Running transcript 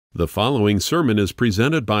The following sermon is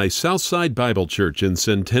presented by Southside Bible Church in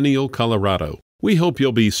Centennial, Colorado. We hope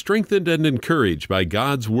you'll be strengthened and encouraged by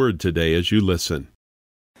God's Word today as you listen.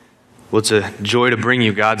 Well, it's a joy to bring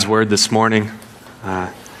you God's Word this morning.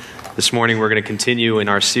 This morning we're going to continue in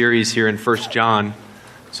our series here in 1 John.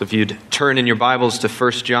 So if you'd turn in your Bibles to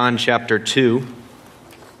 1 John chapter 2,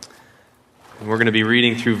 and we're going to be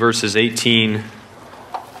reading through verses 18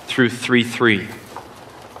 through 3:3.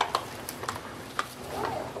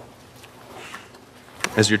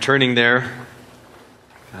 As you're turning there,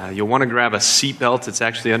 you'll want to grab a seatbelt. It's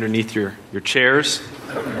actually underneath your chairs.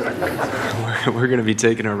 We're going to be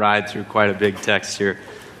taking a ride through quite a big text here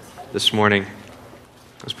this morning.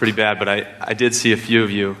 It was pretty bad, but I did see a few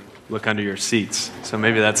of you look under your seats. So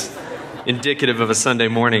maybe that's indicative of a Sunday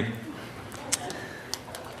morning.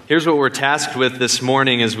 Here's what we're tasked with this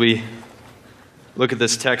morning as we look at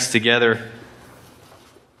this text together.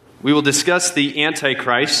 We will discuss the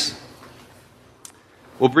Antichrist.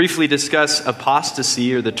 We'll briefly discuss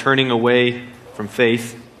apostasy, or the turning away from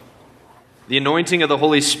faith, the anointing of the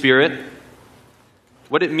Holy Spirit,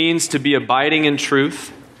 what it means to be abiding in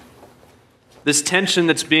truth, this tension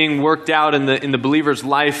that's being worked out in the believer's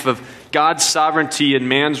life of God's sovereignty and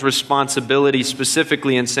man's responsibility,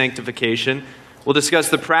 specifically in sanctification. We'll discuss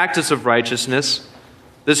the practice of righteousness,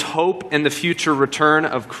 this hope and the future return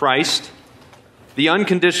of Christ, the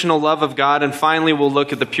unconditional love of God, and finally we'll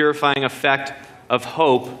look at the purifying effect of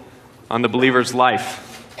hope on the believer's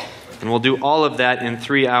life. And we'll do all of that in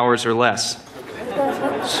 3 hours or less.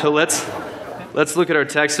 So let's look at our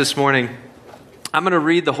text this morning. I'm going to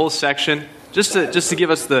read the whole section just to give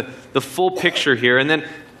us the full picture here, and then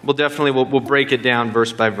we'll break it down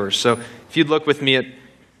verse by verse. So if you'd look with me at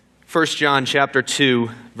 1 John chapter 2,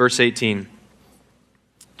 verse 18.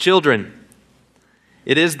 Children,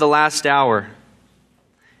 it is the last hour,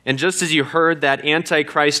 and just as you heard that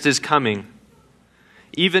Antichrist is coming,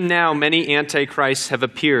 even now many antichrists have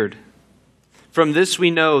appeared. From this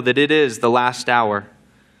we know that it is the last hour.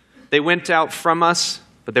 They went out from us,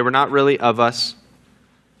 but they were not really of us.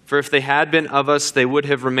 For if they had been of us, they would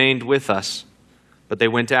have remained with us. But they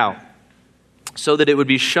went out, so that it would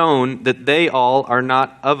be shown that they all are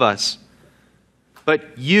not of us.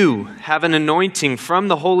 But you have an anointing from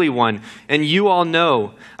the Holy One, and you all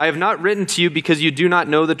know. I have not written to you because you do not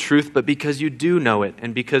know the truth, but because you do know it,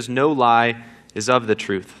 and because no lie is of the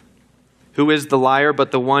truth. Who is the liar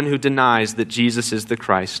but the one who denies that Jesus is the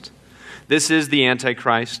Christ? This is the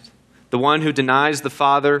Antichrist, the one who denies the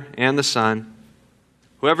Father and the Son.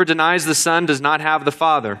 Whoever denies the Son does not have the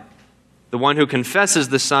Father. The one who confesses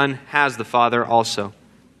the Son has the Father also.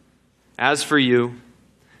 As for you,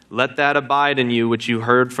 let that abide in you which you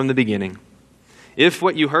heard from the beginning. If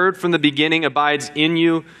what you heard from the beginning abides in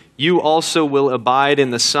you, you also will abide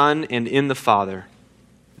in the Son and in the Father.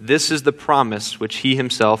 This is the promise which he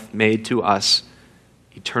himself made to us,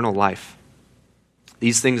 eternal life.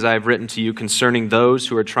 These things I have written to you concerning those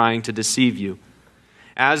who are trying to deceive you.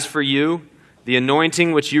 As for you, the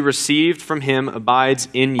anointing which you received from him abides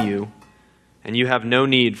in you, and you have no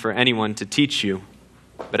need for anyone to teach you.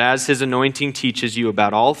 But as his anointing teaches you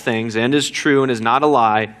about all things, and is true and is not a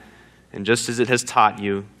lie, and just as it has taught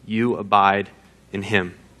you, you abide in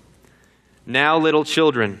him. Now, little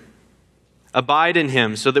children, abide in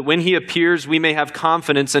him, so that when he appears, we may have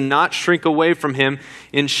confidence and not shrink away from him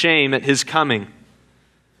in shame at his coming.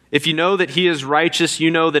 If you know that he is righteous,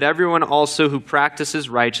 you know that everyone also who practices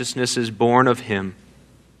righteousness is born of him.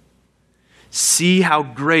 See how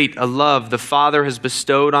great a love the Father has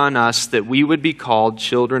bestowed on us that we would be called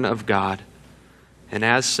children of God. And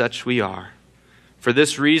as such we are. For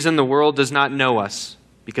this reason the world does not know us,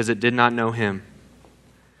 because it did not know him.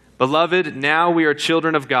 Beloved, now we are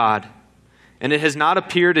children of God, and it has not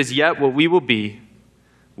appeared as yet what we will be.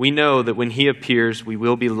 We know that when he appears, we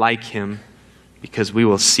will be like him, because we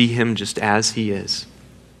will see him just as he is.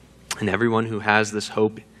 And everyone who has this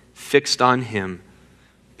hope fixed on him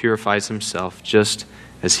purifies himself just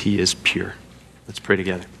as he is pure. Let's pray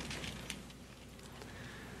together.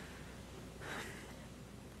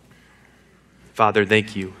 Father,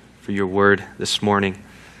 thank you for your word this morning.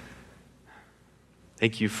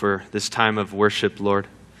 Thank you for this time of worship, Lord.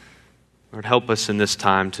 Lord, help us in this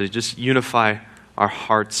time to just unify our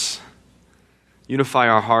hearts. Unify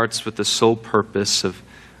our hearts with the sole purpose of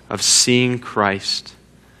seeing Christ,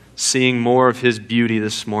 seeing more of his beauty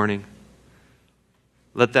this morning.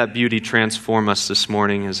 Let that beauty transform us this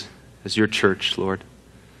morning as your church, Lord.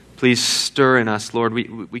 Please stir in us, Lord.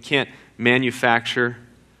 We can't manufacture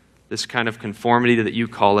this kind of conformity that you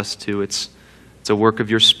call us to. It's a work of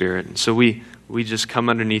your Spirit. And so we just come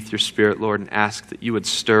underneath your Spirit, Lord, and ask that you would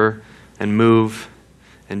stir and move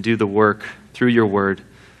and do the work through your word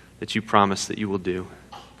that you promise that you will do.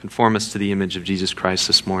 Conform us to the image of Jesus Christ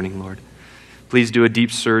this morning, Lord. Please do a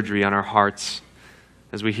deep surgery on our hearts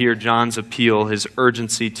as we hear John's appeal, his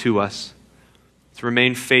urgency to us to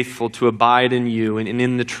remain faithful, to abide in you and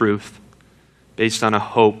in the truth based on a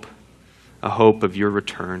hope of your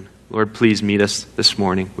return. Lord, please meet us this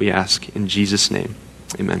morning, we ask in Jesus' name.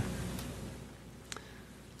 Amen.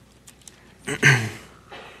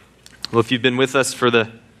 Well, if you've been with us for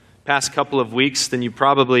the past couple of weeks, then you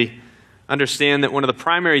probably understand that one of the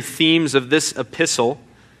primary themes of this epistle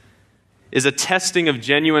is a testing of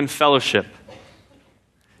genuine fellowship.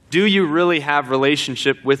 Do you really have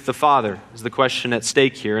relationship with the Father, is the question at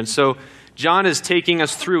stake here. And so John is taking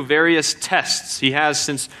us through various tests he has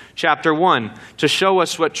since chapter 1 to show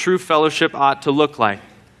us what true fellowship ought to look like.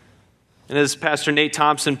 And as Pastor Nate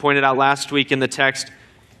Thompson pointed out last week in the text,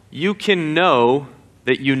 you can know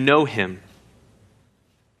that you know him.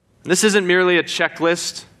 This isn't merely a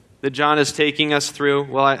checklist that John is taking us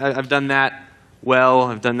through. Well, I've done that well,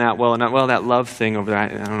 I've done that well, and not well, that love thing over there, I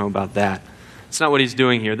don't know about that. It's not what he's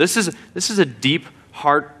doing here. This is a deep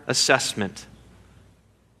heart assessment.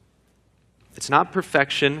 It's not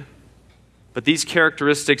perfection, but these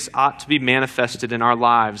characteristics ought to be manifested in our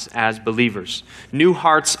lives as believers. New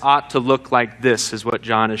hearts ought to look like this, is what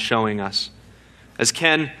John is showing us. As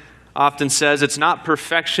Ken often says, it's not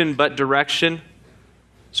perfection but direction.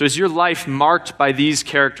 So is your life marked by these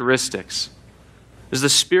characteristics? Is the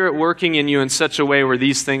Spirit working in you in such a way where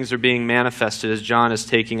these things are being manifested as John is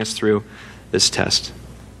taking us through this test?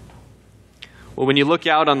 Well, when you look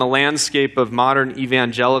out on the landscape of modern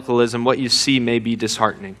evangelicalism, what you see may be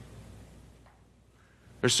disheartening.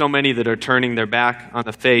 There's so many that are turning their back on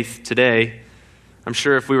the faith today. I'm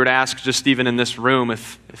sure if we were to ask just even in this room,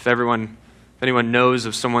 if anyone knows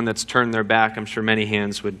of someone that's turned their back, I'm sure many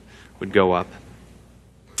hands would go up.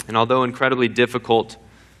 And although incredibly difficult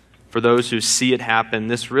for those who see it happen,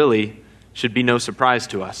 this really should be no surprise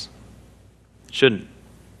to us. It shouldn't.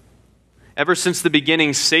 Ever since the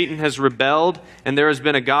beginning, Satan has rebelled, and there has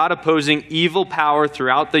been a God-opposing evil power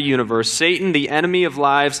throughout the universe. Satan, the enemy of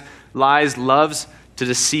lies, loves to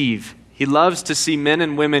deceive. He loves to see men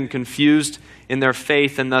and women confused in their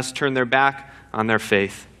faith and thus turn their back on their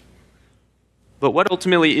faith. But what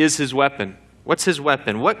ultimately is his weapon? What's his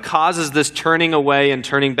weapon? What causes this turning away and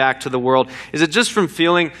turning back to the world? Is it just from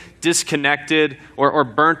feeling disconnected or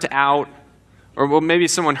burnt out? Or well, maybe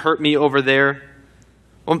someone hurt me over there?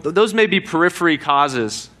 Well, those may be periphery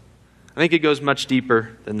causes. I think it goes much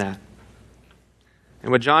deeper than that.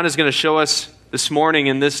 And what John is going to show us this morning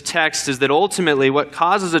in this text is that ultimately what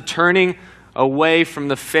causes a turning away from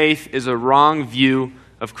the faith is a wrong view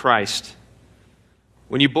of Christ.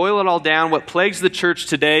 When you boil it all down, what plagues the church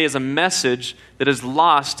today is a message that has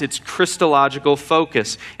lost its Christological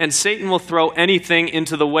focus. And Satan will throw anything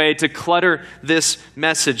into the way to clutter this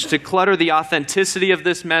message, to clutter the authenticity of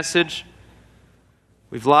this message.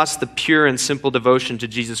 We've lost the pure and simple devotion to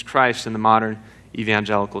Jesus Christ in the modern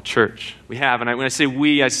evangelical church. We have, and when I say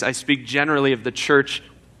we, I speak generally of the church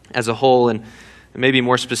as a whole, and maybe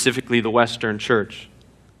more specifically the Western church.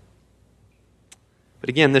 But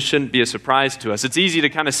again, this shouldn't be a surprise to us. It's easy to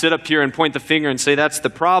kind of sit up here and point the finger and say that's the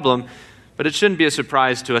problem, but it shouldn't be a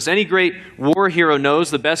surprise to us. Any great war hero knows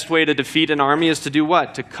the best way to defeat an army is to do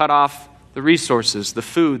what? To cut off the resources, the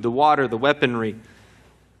food, the water, the weaponry.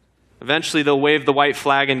 Eventually they'll wave the white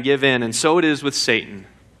flag and give in, and so it is with Satan.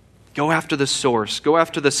 Go after the source. Go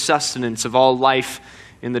after the sustenance of all life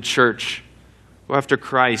in the church. Go after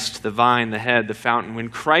Christ, the vine, the head, the fountain. When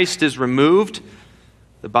Christ is removed,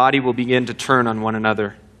 the body will begin to turn on one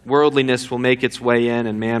another. Worldliness will make its way in,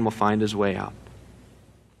 and man will find his way out.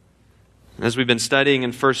 As we've been studying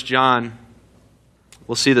in 1 John,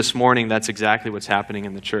 we'll see this morning that's exactly what's happening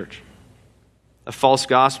in the church. A false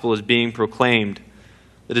gospel is being proclaimed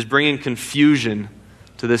that is bringing confusion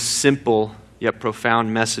to this simple yet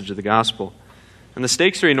profound message of the gospel. And the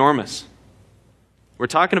stakes are enormous. We're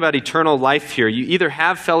talking about eternal life here. You either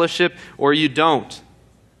have fellowship or you don't.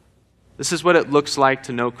 This is what it looks like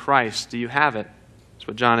to know Christ. Do you have it? That's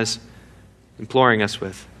what John is imploring us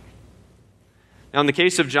with. Now, in the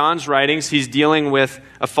case of John's writings, he's dealing with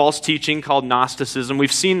a false teaching called Gnosticism.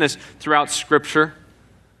 We've seen this throughout Scripture.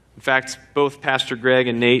 In fact, both Pastor Greg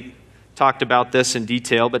and Nate talked about this in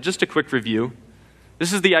detail, but just a quick review.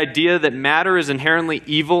 This is the idea that matter is inherently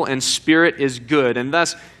evil and spirit is good. And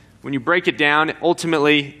thus, when you break it down,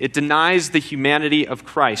 ultimately, it denies the humanity of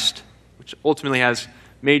Christ, which ultimately has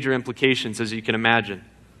major implications, as you can imagine.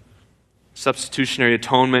 Substitutionary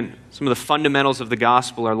atonement, some of the fundamentals of the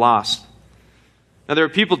gospel are lost. Now, there are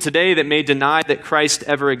people today that may deny that Christ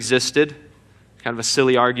ever existed, Kind of a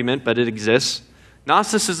silly argument, but it exists.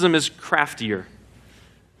 Gnosticism is craftier.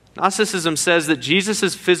 Gnosticism says that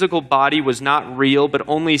Jesus' physical body was not real, but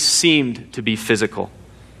only seemed to be physical.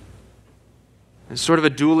 It's sort of a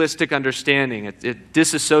dualistic understanding. It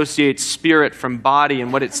disassociates spirit from body,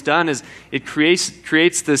 and what it's done is it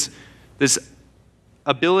creates this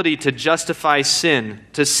ability to justify sin,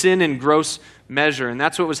 to sin in gross measure, and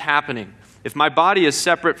that's what was happening. If my body is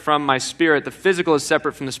separate from my spirit, the physical is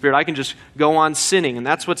separate from the spirit, I can just go on sinning, and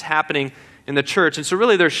that's what's happening in the church. And so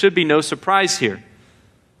really there should be no surprise here.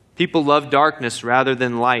 People love darkness rather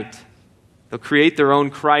than light. They'll create their own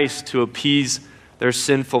Christ to appease their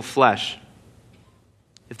sinful flesh.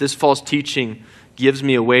 If this false teaching gives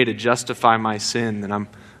me a way to justify my sin, then I'm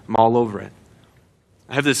all over it.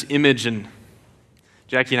 I have this image, and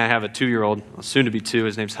Jackie and I have a 2-year-old, well, soon to be 2,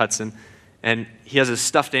 his name's Hudson, and he has his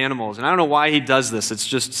stuffed animals. And I don't know why he does this, it's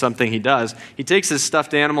just something he does. He takes his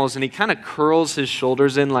stuffed animals and he kind of curls his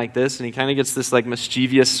shoulders in like this, and he kind of gets this like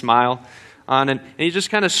mischievous smile on, and he just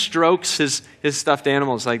kind of strokes his stuffed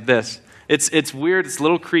animals like this. It's weird, it's a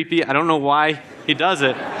little creepy, I don't know why he does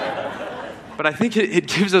it. But I think it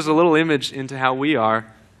gives us a little image into how we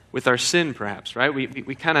are with our sin, perhaps, right?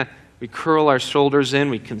 We curl our shoulders in,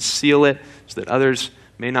 we conceal it so that others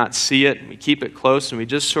may not see it, and we keep it close, and we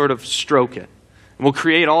just sort of stroke it. And we'll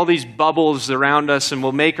create all these bubbles around us, and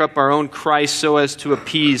we'll make up our own Christ so as to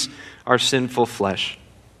appease our sinful flesh.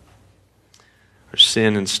 Our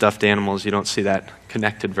sin and stuffed animals, you don't see that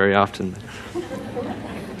connected very often.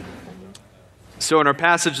 So in our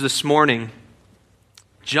passage this morning,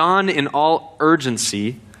 John, in all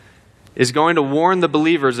urgency, is going to warn the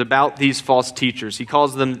believers about these false teachers. He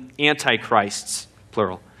calls them antichrists,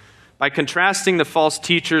 plural, by contrasting the false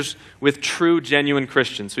teachers with true, genuine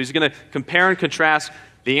Christians. So he's going to compare and contrast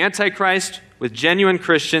the Antichrist with genuine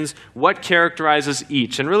Christians, what characterizes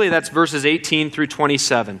each. And really that's verses 18 through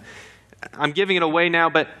 27. I'm giving it away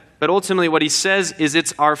now, but ultimately what he says is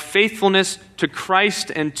it's our faithfulness to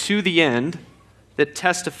Christ and to the end that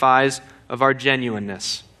testifies of our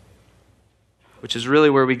genuineness, which is really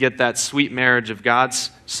where we get that sweet marriage of God's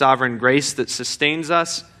sovereign grace that sustains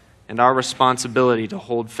us and our responsibility to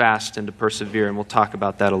hold fast and to persevere, and we'll talk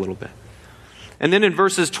about that a little bit. And then in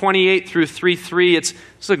verses 28 through 3:3, it's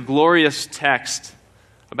a glorious text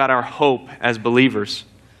about our hope as believers.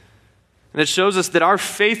 And it shows us that our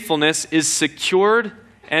faithfulness is secured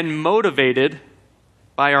and motivated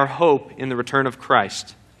by our hope in the return of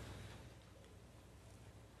Christ.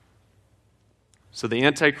 So the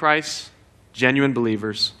Antichrist, genuine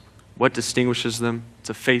believers, what distinguishes them? It's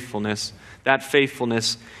a faithfulness. That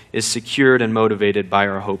faithfulness is secured and motivated by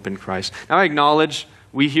our hope in Christ. Now I acknowledge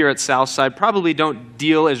we here at Southside probably don't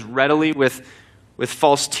deal as readily with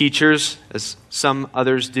false teachers as some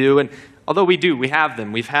others do. And although we do, we have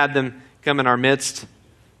them. We've had them come in our midst.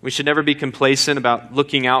 We should never be complacent about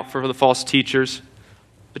looking out for the false teachers.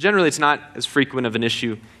 But generally it's not as frequent of an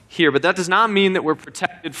issue here. But that does not mean that we're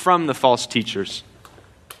protected from the false teachers.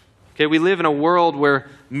 Okay, we live in a world where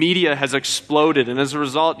media has exploded, and as a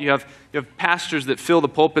result, you have pastors that fill the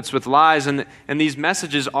pulpits with lies, and these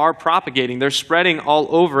messages are propagating. They're spreading all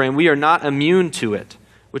over, and we are not immune to it,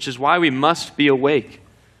 which is why we must be awake.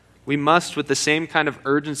 We must, with the same kind of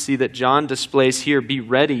urgency that John displays here, be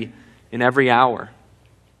ready in every hour,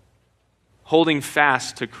 holding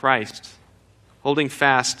fast to Christ, holding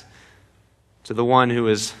fast to the one who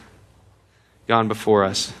has gone before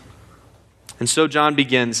us. And so John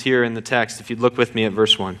begins here in the text, if you'd look with me at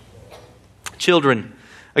verse 1. Children,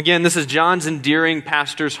 again, this is John's endearing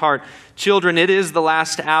pastor's heart. Children, it is the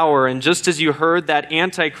last hour, and just as you heard that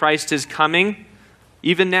Antichrist is coming,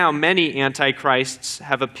 even now many Antichrists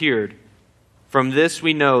have appeared. From this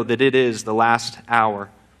we know that it is the last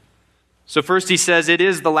hour. So first he says, it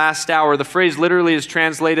is the last hour. The phrase literally is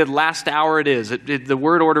translated, last hour it is. The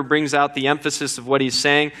word order brings out the emphasis of what he's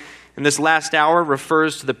saying. And this last hour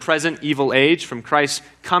refers to the present evil age, from Christ's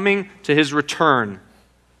coming to his return.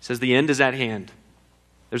 He says the end is at hand.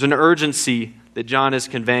 There's an urgency that John is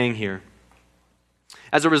conveying here.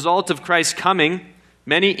 As a result of Christ's coming,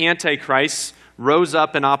 many antichrists rose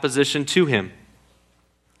up in opposition to him.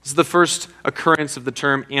 This is the first occurrence of the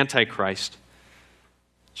term antichrist.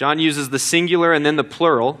 John uses the singular and then the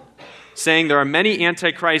plural, saying there are many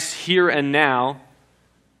antichrists here and now,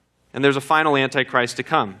 and there's a final antichrist to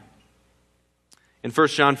come. In 1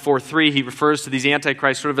 John 4:3, he refers to these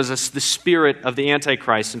antichrists sort of as the spirit of the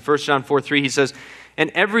antichrist. In 1 John 4:3, he says,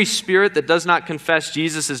 and every spirit that does not confess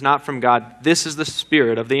Jesus is not from God. This is the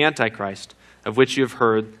spirit of the antichrist, of which you have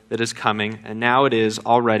heard that is coming, and now it is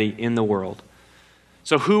already in the world.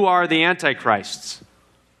 So who are the antichrists?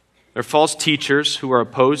 They're false teachers who are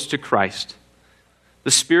opposed to Christ.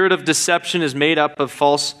 The spirit of deception is made up of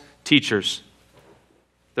false teachers.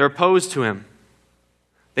 They're opposed to him.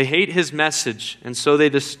 They hate his message, and so they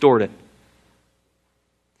distort it.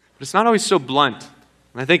 But it's not always so blunt.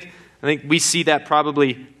 And I think we see that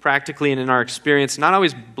probably practically and in our experience. Not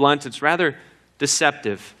always blunt, it's rather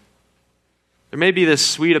deceptive. There may be this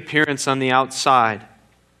sweet appearance on the outside,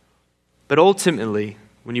 but ultimately,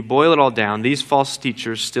 when you boil it all down, these false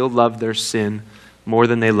teachers still love their sin more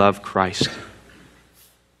than they love Christ.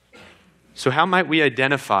 So how might we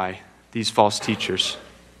identify these false teachers?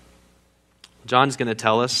 John's going to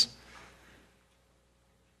tell us.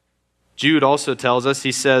 Jude also tells us,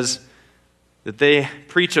 he says, that they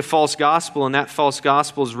preach a false gospel, and that false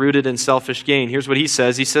gospel is rooted in selfish gain. Here's what he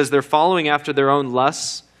says. He says, they're following after their own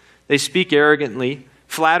lusts. They speak arrogantly,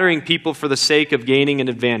 flattering people for the sake of gaining an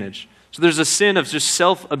advantage. So there's a sin of just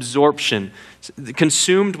self-absorption,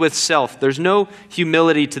 consumed with self. There's no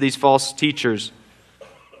humility to these false teachers.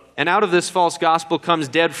 And out of this false gospel comes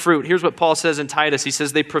dead fruit. Here's what Paul says in Titus. He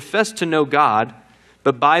says, they profess to know God,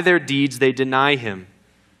 but by their deeds they deny him,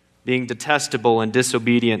 being detestable and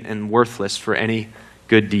disobedient and worthless for any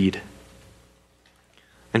good deed.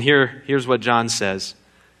 And here's what John says.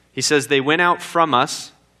 He says, they went out from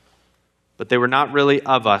us, but they were not really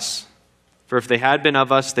of us. For if they had been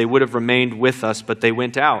of us, they would have remained with us, but they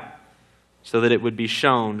went out, so that it would be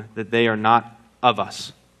shown that they are not of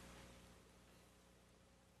us.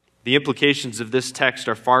 The implications of this text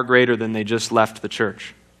are far greater than they just left the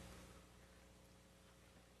church.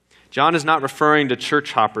 John is not referring to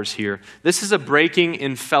church hoppers here. This is a breaking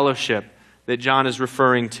in fellowship that John is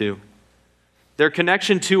referring to. Their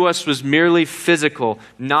connection to us was merely physical,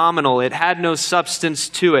 nominal. It had no substance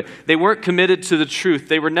to it. They weren't committed to the truth.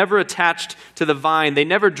 They were never attached to the vine. They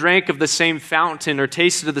never drank of the same fountain or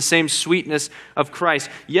tasted of the same sweetness of Christ.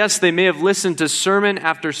 Yes, they may have listened to sermon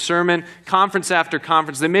after sermon, conference after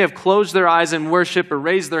conference. They may have closed their eyes in worship or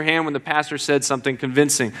raised their hand when the pastor said something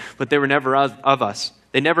convincing, but they were never of us.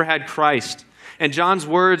 They never had Christ. And John's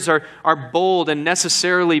words are bold and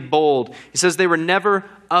necessarily bold. He says they were never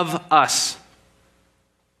of us.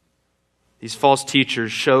 These false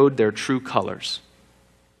teachers showed their true colors.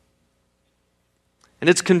 And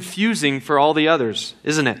it's confusing for all the others,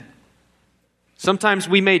 isn't it? Sometimes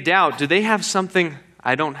we may doubt, do they have something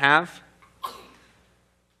I don't have?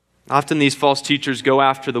 Often these false teachers go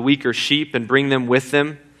after the weaker sheep and bring them with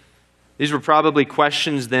them. These were probably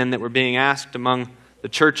questions then that were being asked among the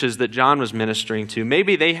churches that John was ministering to.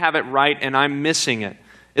 Maybe they have it right and I'm missing it.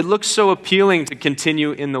 It looks so appealing to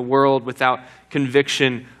continue in the world without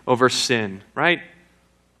conviction over sin, right?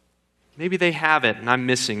 Maybe they have it and I'm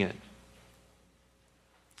missing it.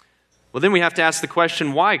 Well, then we have to ask the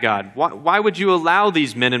question, why, God? Why would you allow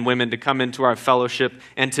these men and women to come into our fellowship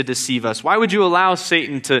and to deceive us? Why would you allow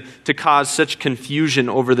Satan to cause such confusion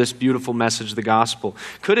over this beautiful message of the gospel?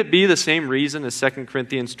 Could it be the same reason as 2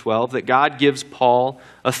 Corinthians 12, that God gives Paul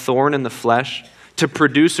a thorn in the flesh to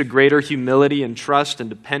produce a greater humility and trust and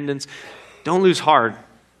dependence? Don't lose heart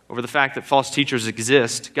over the fact that false teachers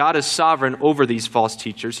exist. God is sovereign over these false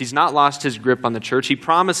teachers. He's not lost his grip on the church. He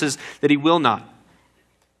promises that he will not.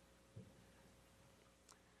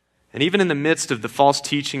 And even in the midst of the false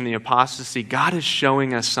teaching and the apostasy, God is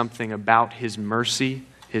showing us something about his mercy,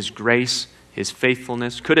 his grace, his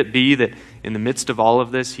faithfulness. Could it be that in the midst of all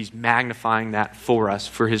of this, he's magnifying that for us,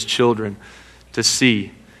 for his children to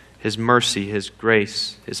see his mercy, his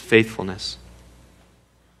grace, his faithfulness?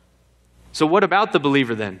 So what about the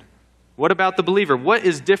believer then? What about the believer? What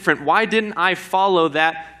is different? Why didn't I follow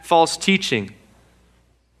that false teaching?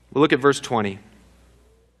 We'll look at verse 20.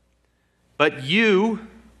 But you,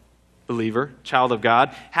 believer, child of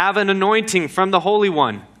God, have an anointing from the Holy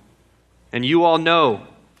One, and you all know.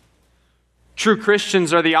 True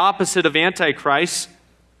Christians are the opposite of Antichrist.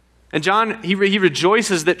 And John, he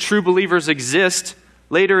rejoices that true believers exist.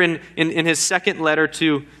 Later in his second letter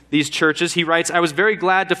to these churches, he writes, I was very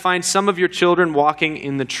glad to find some of your children walking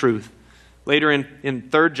in the truth. Later in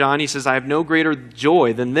 3 John, he says, I have no greater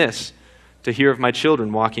joy than this, to hear of my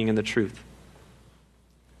children walking in the truth.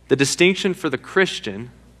 The distinction for the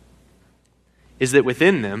Christian is that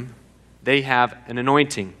within them, they have an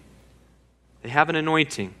anointing. They have an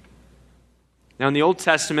anointing. Now, in the Old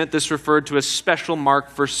Testament, this referred to a special mark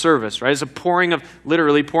for service, right? It's a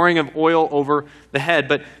literally pouring of oil over the head.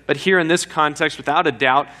 But here in this context, without a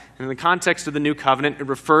doubt, in the context of the New Covenant, it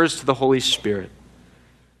refers to the Holy Spirit.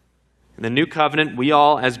 In the New Covenant, we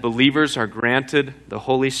all, as believers, are granted the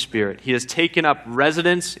Holy Spirit. He has taken up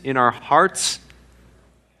residence in our hearts,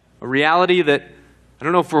 a reality that I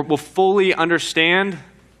don't know if we'll fully understand,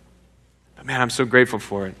 but man, I'm so grateful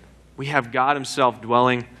for it. We have God himself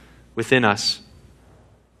dwelling within us.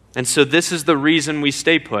 And so this is the reason we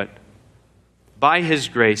stay put. By His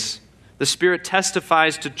grace, the Spirit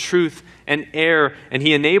testifies to truth and error, and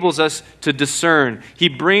He enables us to discern. He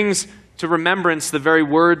brings to remembrance the very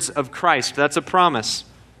words of Christ. That's a promise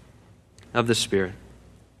of the Spirit.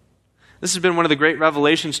 This has been one of the great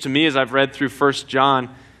revelations to me as I've read through 1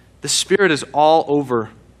 John. The Spirit is all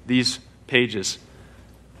over these pages.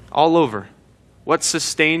 All over. What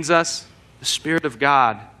sustains us? The Spirit of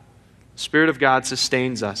God. The Spirit of God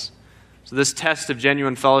sustains us. So this test of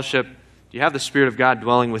genuine fellowship, do you have the Spirit of God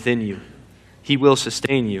dwelling within you? He will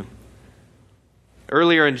sustain you.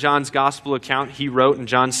 Earlier in John's gospel account, he wrote in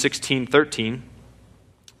John 16:13,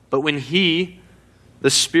 "But when He, the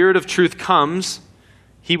Spirit of truth, comes,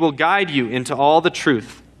 He will guide you into all the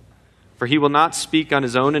truth. For He will not speak on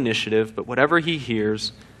His own initiative, but whatever He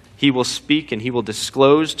hears, He will speak, and He will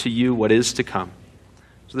disclose to you what is to come."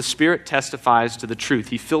 So the Spirit testifies to the truth.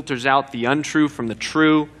 He filters out the untrue from the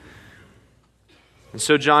true. And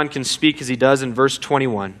so John can speak as he does in verse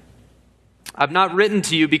 21. "I've not written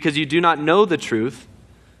to you because you do not know the truth,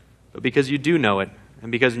 but because you do know it,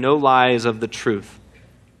 and because no lie is of the truth."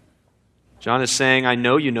 John is saying, I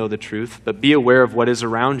know you know the truth, but be aware of what is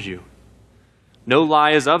around you. No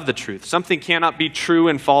lie is of the truth. Something cannot be true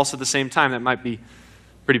and false at the same time. That might be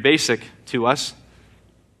pretty basic to us.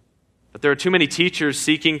 But there are too many teachers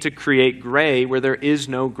seeking to create gray where there is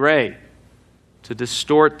no gray, to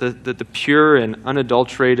distort the pure and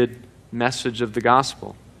unadulterated message of the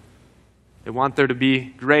gospel. They want there to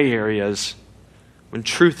be gray areas when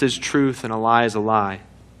truth is truth and a lie is a lie.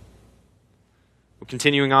 We're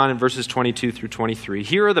continuing on in verses 22 through 23.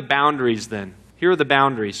 Here are the boundaries then. Here are the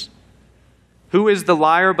boundaries. Who is the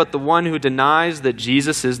liar but the one who denies that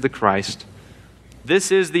Jesus is the Christ?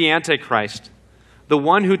 This is the Antichrist, the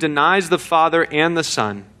one who denies the Father and the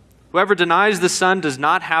Son. Whoever denies the Son does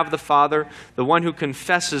not have the Father. The one who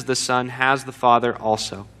confesses the Son has the Father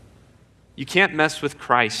also. You can't mess with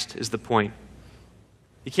Christ, is the point.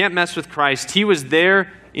 You can't mess with Christ. He was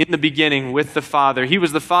there in the beginning with the Father. He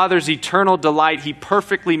was the Father's eternal delight. He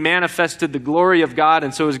perfectly manifested the glory of God,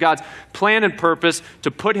 and so it was God's plan and purpose to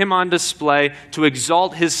put Him on display, to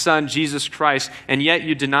exalt His Son, Jesus Christ, and yet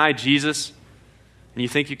you deny Jesus, and you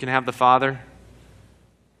think you can have the Father?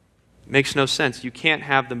 It makes no sense. You can't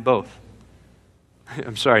have them both.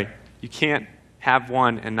 I'm sorry. You can't have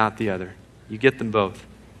one and not the other. You get them both.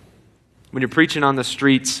 When you're preaching on the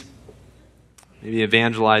streets, maybe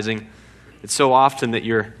evangelizing, it's so often that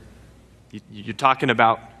you're talking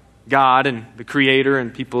about God and the Creator,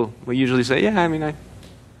 and people will usually say, yeah,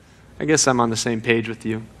 I guess I'm on the same page with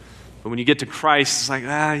you. But when you get to Christ, it's like,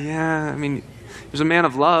 he was a man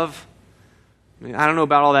of love. I don't know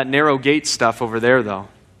about all that narrow gate stuff over there, though.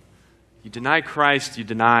 You deny Christ, you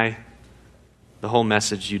deny the whole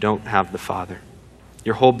message. You don't have the Father.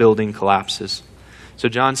 Your whole building collapses. So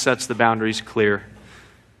John sets the boundaries clear.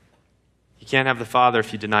 You can't have the Father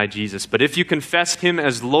if you deny Jesus. But if you confess Him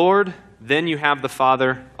as Lord, then you have the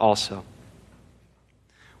Father also.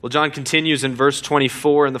 Well, John continues in verse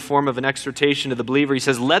 24 in the form of an exhortation to the believer. He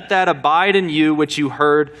says, "Let that abide in you which you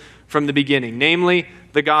heard from the beginning," namely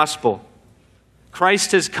the gospel.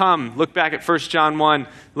 Christ has come. Look back at 1 John 1.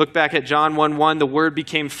 Look back at John 1:1. The Word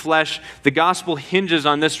became flesh. The gospel hinges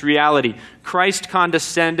on this reality. Christ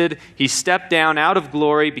condescended. He stepped down out of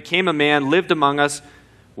glory, became a man, lived among us.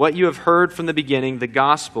 What you have heard from the beginning, the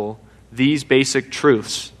gospel, these basic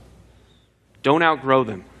truths. Don't outgrow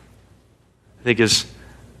them, I think is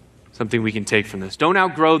something we can take from this. Don't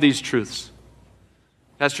outgrow these truths.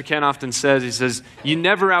 Pastor Ken often says, you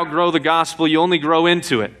never outgrow the gospel, you only grow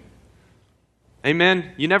into it.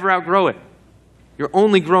 Amen? You never outgrow it. You're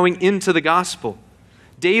only growing into the gospel.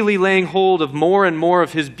 Daily laying hold of more and more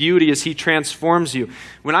of His beauty as He transforms you.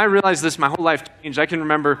 When I realized this, my whole life changed. I can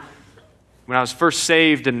remember when I was first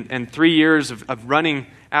saved and 3 years of running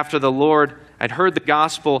after the Lord, I'd heard the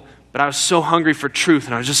gospel, but I was so hungry for truth,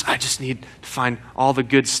 and I just need to find all the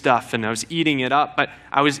good stuff, and I was eating it up, but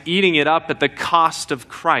I was eating it up at the cost of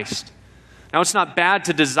Christ. Now, it's not bad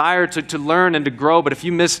to desire to learn and to grow, but if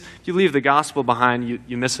you leave the gospel behind,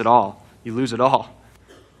 you miss it all. You lose it all.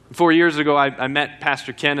 4 years ago, I met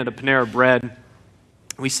Pastor Ken at a Panera Bread.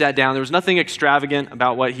 We sat down. There was nothing extravagant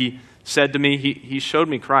about what he said to me. He showed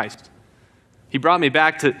me Christ. He brought me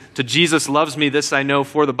back to Jesus loves me, this I know,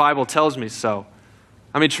 for the Bible tells me so.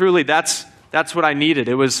 Truly, that's what I needed.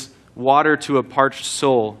 It was water to a parched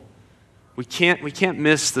soul. We can't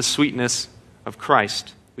miss the sweetness of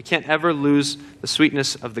Christ. We can't ever lose the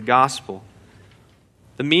sweetness of the gospel.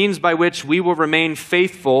 The means by which we will remain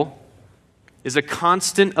faithful is a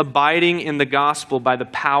constant abiding in the gospel by the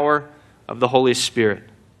power of the Holy Spirit.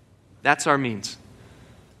 That's our means.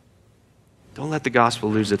 Don't let the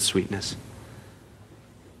gospel lose its sweetness.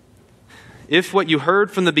 If what you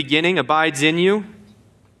heard from the beginning abides in you,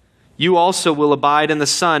 you also will abide in the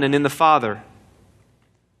Son and in the Father.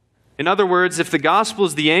 In other words, if the gospel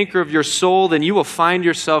is the anchor of your soul, then you will find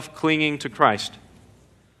yourself clinging to Christ.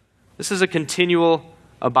 This is a continual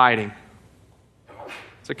abiding.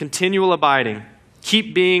 It's a continual abiding.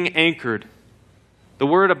 Keep being anchored. The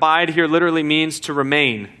word abide here literally means to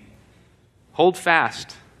remain. Hold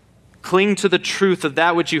fast. Cling to the truth of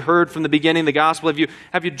that which you heard from the beginning, the gospel.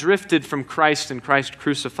 Have you drifted from Christ and Christ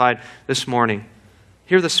crucified this morning?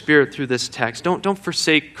 Hear the Spirit through this text. Don't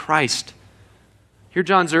forsake Christ. Hear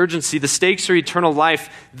John's urgency. The stakes are eternal life.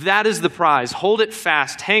 That is the prize. Hold it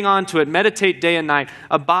fast. Hang on to it. Meditate day and night.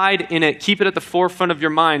 Abide in it. Keep it at the forefront of your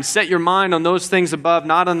mind. Set your mind on those things above,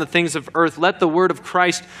 not on the things of earth. Let the word of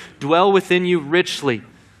Christ dwell within you richly.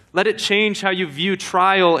 Let it change how you view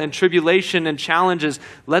trial and tribulation and challenges.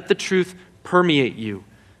 Let the truth permeate you.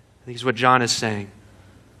 I think is what John is saying.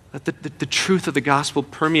 Let the truth of the gospel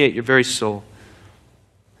permeate your very soul.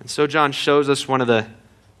 And so John shows us one of the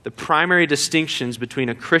primary distinctions between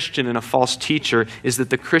a Christian and a false teacher is that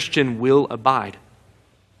the Christian will abide.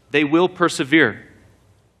 They will persevere.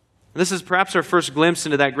 And this is perhaps our first glimpse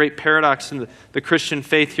into that great paradox in the Christian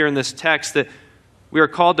faith here in this text, that we are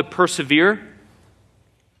called to persevere.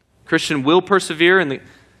 Christian will persevere.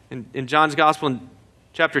 In John's Gospel, in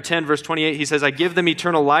chapter 10, verse 28, he says, I give them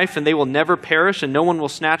eternal life, and they will never perish, and no one will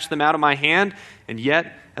snatch them out of my hand. And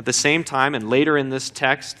yet, at the same time, and later in this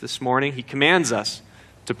text this morning, he commands us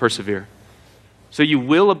to persevere. So you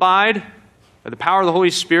will abide by the power of the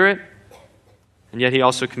Holy Spirit, and yet he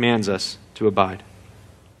also commands us to abide.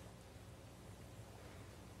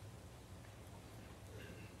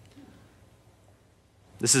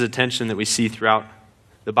 This is a tension that we see throughout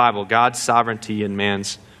the Bible, God's sovereignty and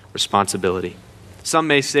man's responsibility. Some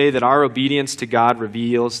may say that our obedience to God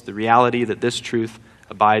reveals the reality that this truth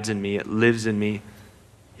abides in me, it lives in me,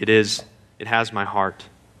 it has my heart.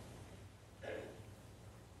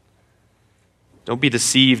 Don't be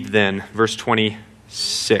deceived then, verse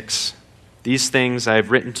 26. These things I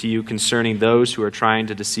have written to you concerning those who are trying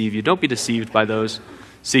to deceive you. Don't be deceived by those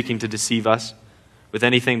seeking to deceive us with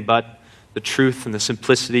anything but the truth and the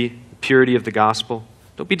simplicity, the purity of the gospel.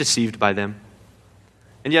 Don't be deceived by them.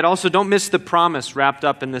 And yet also don't miss the promise wrapped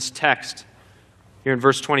up in this text. Here in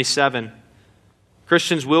verse 27,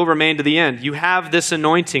 Christians will remain to the end. You have this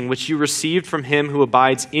anointing which you received from him who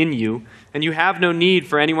abides in you, and you have no need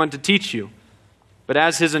for anyone to teach you. But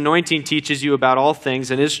as his anointing teaches you about all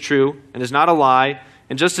things and is true and is not a lie,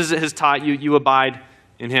 and just as it has taught you, you abide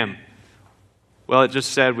in him. Well, it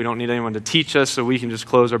just said we don't need anyone to teach us, so we can just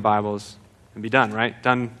close our Bibles and be done, right?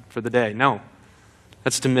 Done for the day. No.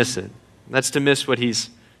 That's to miss it. That's to miss what he's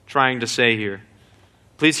trying to say here.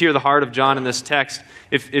 Please hear the heart of John in this text.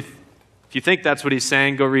 If you think that's what he's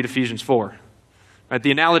saying, go read Ephesians 4. Right? The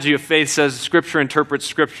analogy of faith says Scripture interprets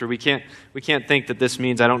Scripture. We can't think that this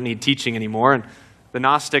means I don't need teaching anymore. And the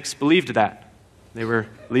Gnostics believed that. They were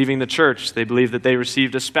leaving the church. They believed that they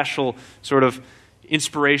received a special sort of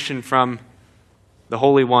inspiration from the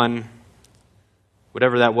Holy One,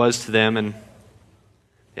 whatever that was to them, and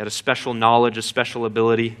they had a special knowledge, a special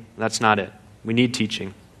ability. That's not it. We need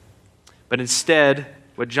teaching. But instead,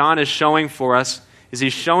 what John is showing for us is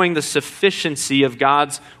he's showing the sufficiency of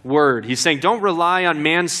God's word. He's saying, don't rely on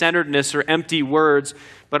man-centeredness or empty words,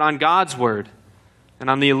 but on God's word and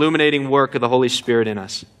on the illuminating work of the Holy Spirit in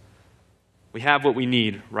us. We have what we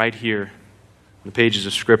need right here in the pages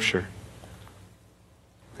of Scripture.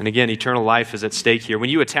 And again, eternal life is at stake here. When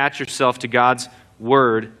you attach yourself to God's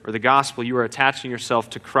word or the gospel, you are attaching yourself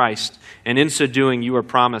to Christ, and in so doing, you are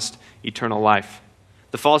promised eternal life.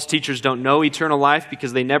 The false teachers don't know eternal life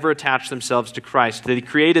because they never attach themselves to Christ. They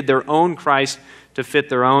created their own Christ to fit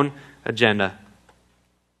their own agenda.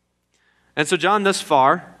 And so John, thus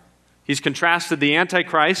far, he's contrasted the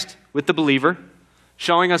Antichrist with the believer,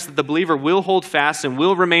 showing us that the believer will hold fast and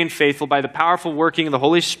will remain faithful by the powerful working of the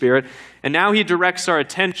Holy Spirit. And now he directs our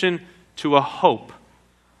attention to a hope,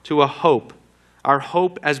 our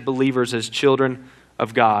hope as believers, as children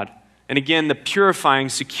of God. And again, the purifying,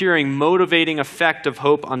 securing, motivating effect of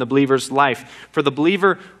hope on the believer's life. For the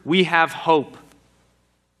believer, we have hope.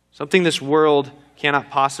 Something this world cannot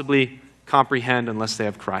possibly comprehend unless they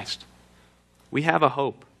have Christ. We have a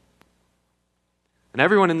hope. And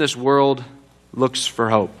everyone in this world looks for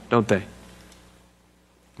hope, don't they?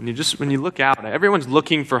 When you look out, everyone's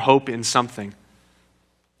looking for hope in something.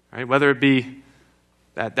 Right? Whether it be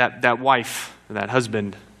that wife, or that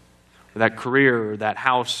husband, or that career, or that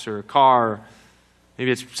house, or car.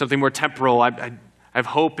 Maybe it's something more temporal. I I have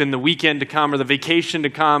hope in the weekend to come or the vacation to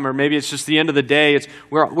come, or maybe it's just the end of the day.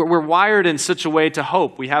 We're wired in such a way to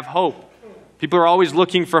hope. We have hope. People are always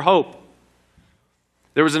looking for hope.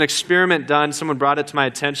 There was an experiment done. Someone brought it to my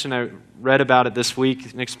attention. I read about it this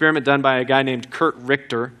week. An experiment done by a guy named Kurt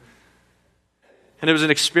Richter. And it was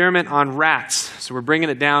an experiment on rats. So we're bringing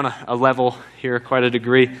it down a level here, quite a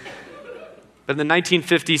degree. But in the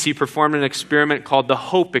 1950s, he performed an experiment called the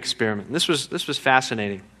Hope Experiment. And this was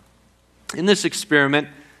fascinating. In this experiment,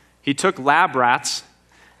 he took lab rats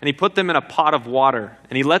and he put them in a pot of water.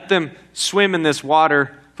 And he let them swim in this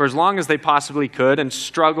water for as long as they possibly could and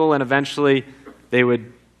struggle, and eventually they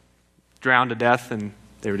would drown to death and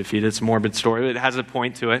they were defeated. It's a morbid story. It has a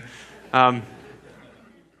point to it.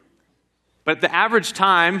 But the average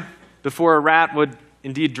time before a rat would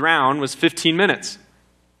indeed drown was 15 minutes.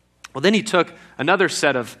 Well, then he took another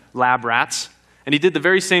set of lab rats and he did the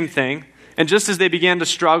very same thing. And just as they began to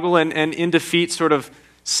struggle and in defeat sort of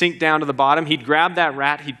sink down to the bottom, he'd grab that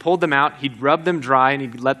rat, he'd pull them out, he'd rub them dry, and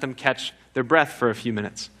he'd let them catch their breath for a few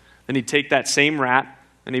minutes. Then he'd take that same rat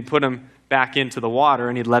and he'd put them back into the water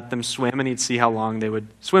and he'd let them swim and he'd see how long they would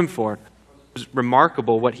swim for. It was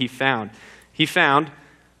remarkable what he found. He found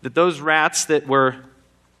that those rats that were,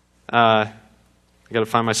 I got to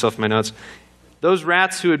find myself in my notes, those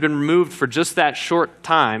rats who had been removed for just that short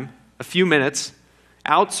time, a few minutes,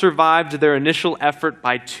 out-survived their initial effort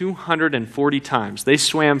by 240 times. They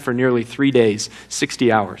swam for nearly 3 days,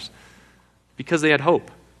 60 hours, because they had hope.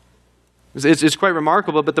 It's quite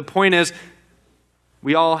remarkable, but the point is,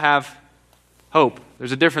 we all have hope.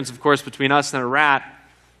 There's a difference, of course, between us and a rat,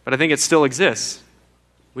 but I think it still exists.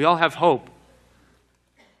 We all have hope.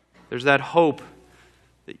 There's that hope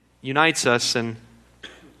that unites us, and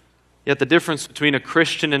yet the difference between a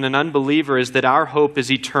Christian and an unbeliever is that our hope is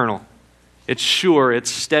eternal. It's sure, it's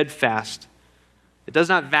steadfast. It does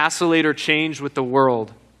not vacillate or change with the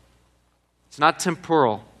world. It's not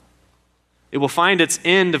temporal. It will find its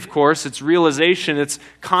end, of course, its realization, its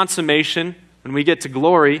consummation when we get to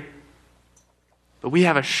glory. But we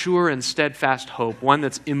have a sure and steadfast hope, one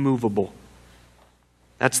that's immovable.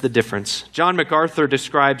 That's the difference. John MacArthur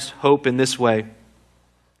describes hope in this way.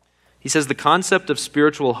 He says, the concept of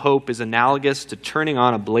spiritual hope is analogous to turning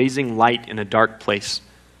on a blazing light in a dark place.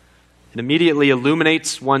 It immediately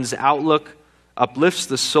illuminates one's outlook, uplifts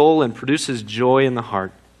the soul, and produces joy in the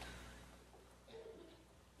heart.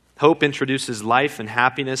 Hope introduces life and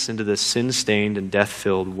happiness into this sin-stained and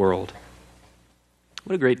death-filled world.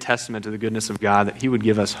 What a great testament to the goodness of God that He would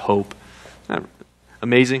give us hope. Isn't that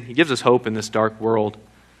amazing? He gives us hope in this dark world.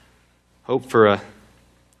 Hope for a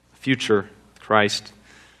future with Christ.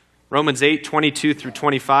 Romans 8, 22 through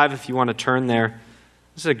 25, if you want to turn there.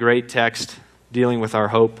 This is a great text dealing with our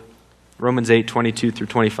hope. Romans 8, 22 through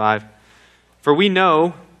 25. For we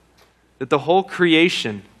know that the whole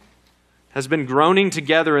creation has been groaning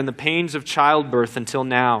together in the pains of childbirth until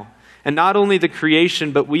now. And not only the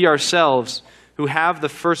creation, but we ourselves, who have the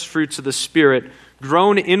first fruits of the Spirit,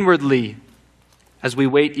 groan inwardly as we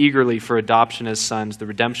wait eagerly for adoption as sons, the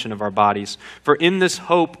redemption of our bodies. For in this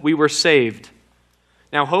hope we were saved.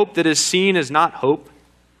 Now hope that is seen is not hope,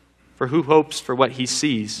 for who hopes for what he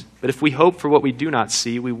sees? But if we hope for what we do not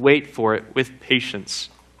see, we wait for it with patience.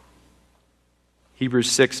 Hebrews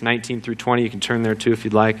 6, 19 through 20, you can turn there too if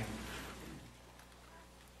you'd like.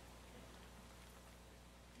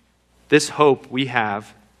 This hope we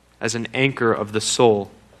have as an anchor of the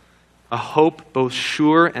soul, a hope both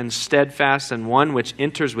sure and steadfast, and one which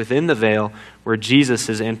enters within the veil where Jesus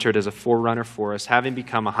has entered as a forerunner for us, having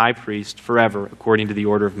become a high priest forever according to the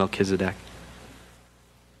order of Melchizedek.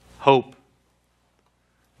 Hope.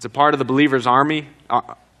 It's a part of the believer's armor.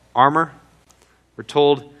 We're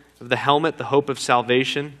told of the helmet, the hope of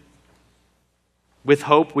salvation. With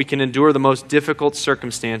hope, we can endure the most difficult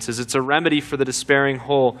circumstances. It's a remedy for the despairing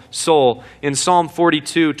whole soul. In Psalm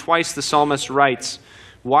 42, twice the psalmist writes,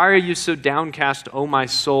 "Why are you so downcast, O my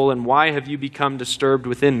soul, and why have you become disturbed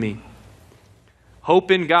within me?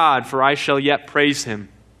 Hope in God, for I shall yet praise Him."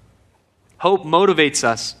 Hope motivates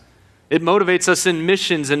us. It motivates us in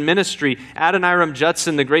missions and ministry. Adoniram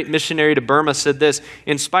Judson, the great missionary to Burma, said this,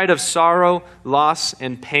 "In spite of sorrow, loss,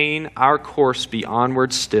 and pain, our course be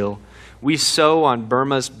onward still. We sow on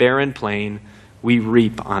Burma's barren plain, we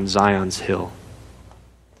reap on Zion's hill."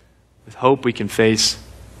 With hope we can face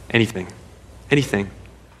anything. Anything. I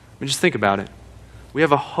mean, just think about it. We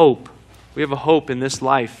have a hope. We have a hope in this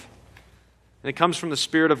life. And it comes from the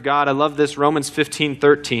Spirit of God. I love this, Romans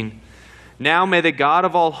 15:13. "Now may the God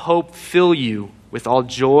of all hope fill you with all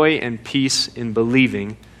joy and peace in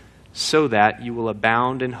believing, so that you will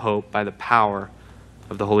abound in hope by the power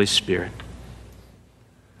of the Holy Spirit."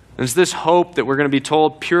 And it's this hope that we're going to be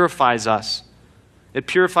told purifies us. It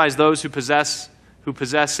purifies those who possess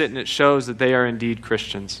it, and it shows that they are indeed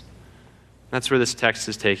Christians. That's where this text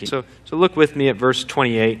is taking. So look with me at verse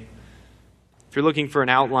 28. If you're looking for an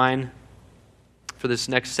outline for this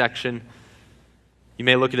next section, you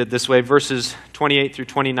may look at it this way. Verses 28 through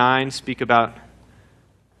 29 speak about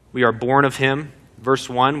we are born of him. Verse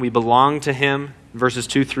 1, we belong to him. Verses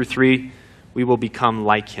 2 through 3, we will become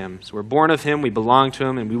like him. So we're born of him, we belong to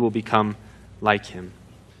him, and we will become like him.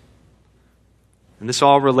 And this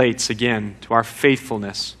all relates, again, to our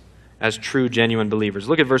faithfulness as true, genuine believers.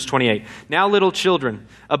 Look at verse 28. Now, little children,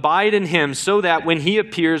 abide in him so that when he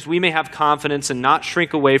appears, we may have confidence and not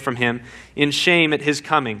shrink away from him in shame at his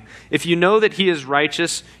coming. If you know that he is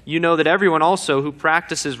righteous, you know that everyone also who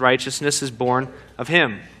practices righteousness is born of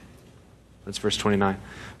him. That's verse 29.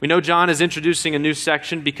 We know John is introducing a new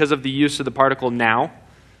section because of the use of the particle now.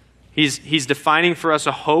 He's defining for us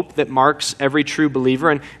a hope that marks every true believer.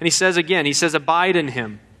 And he says again, he says, abide in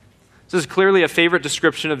him. This is clearly a favorite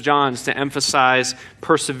description of John's to emphasize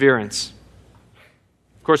perseverance.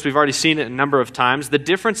 Of course, we've already seen it a number of times. The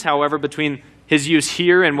difference, however, between his use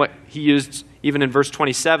here and what he used even in verse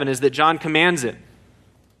 27 is that John commands it.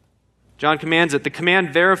 John commands it. The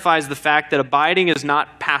command verifies the fact that abiding is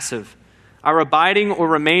not passive. Our abiding or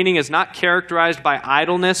remaining is not characterized by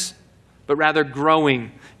idleness, but rather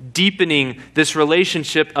growing, deepening this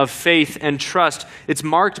relationship of faith and trust. It's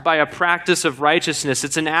marked by a practice of righteousness.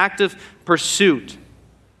 It's an active pursuit.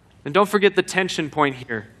 And don't forget the tension point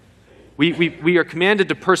here. We are commanded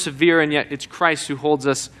to persevere, and yet it's Christ who holds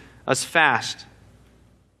us fast.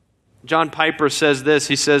 John Piper says this.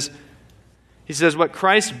 He says, what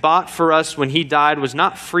Christ bought for us when he died was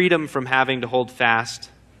not freedom from having to hold fast,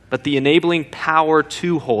 but the enabling power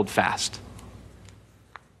to hold fast.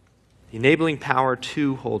 The enabling power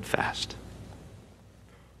to hold fast.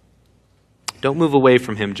 Don't move away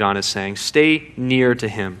from him, John is saying. Stay near to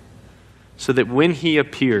him so that when he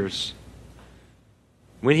appears,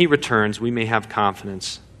 when he returns, we may have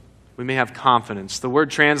confidence. We may have confidence. The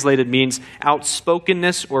word translated means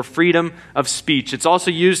outspokenness or freedom of speech. It's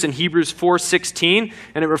also used in Hebrews 4:16,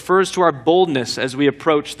 and it refers to our boldness as we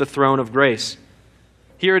approach the throne of grace.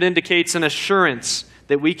 Here it indicates an assurance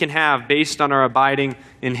that we can have based on our abiding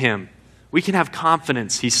in him. We can have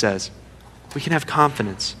confidence, he says. We can have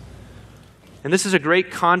confidence. And this is a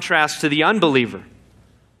great contrast to the unbeliever.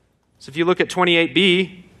 So if you look at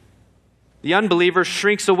 28b, the unbeliever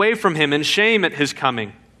shrinks away from him in shame at his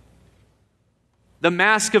coming. The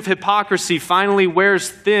mask of hypocrisy finally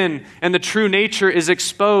wears thin, and the true nature is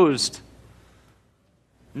exposed.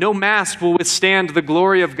 No mask will withstand the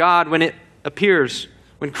glory of God when it appears.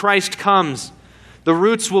 When Christ comes, the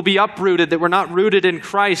roots will be uprooted that were not rooted in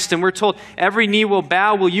Christ. And we're told every knee will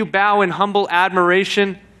bow. Will you bow in humble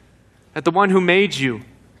admiration at the one who made you?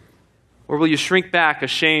 Or will you shrink back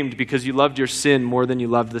ashamed because you loved your sin more than you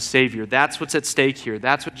loved the Savior? That's what's at stake here.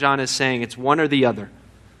 That's what John is saying. It's one or the other.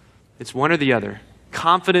 It's one or the other.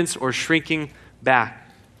 Confidence or shrinking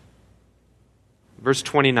back. Verse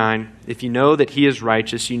 29, if you know that he is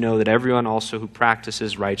righteous, you know that everyone also who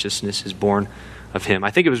practices righteousness is born of him.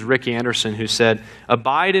 I think it was Rick Anderson who said,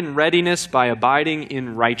 abide in readiness by abiding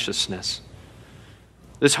in righteousness.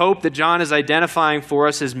 This hope that John is identifying for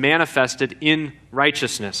us is manifested in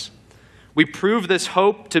righteousness. We prove this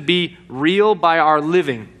hope to be real by our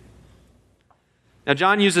living. Now,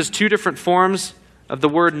 John uses two different forms of the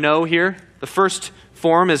word know here. The first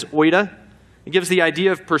form is oida. It gives the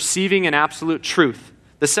idea of perceiving an absolute truth.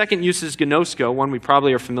 The second use is gnosko, one we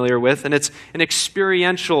probably are familiar with, and it's an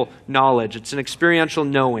experiential knowledge. It's an experiential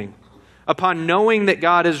knowing. Upon knowing that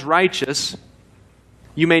God is righteous,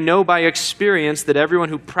 you may know by experience that everyone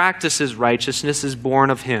who practices righteousness is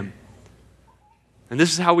born of him. And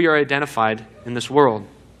this is how we are identified in this world.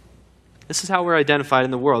 This is how we're identified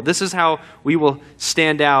in the world. This is how we will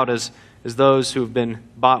stand out as those who have been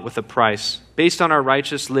bought with a price. Based on our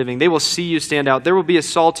righteous living, they will see you stand out. There will be a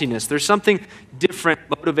saltiness. There's something different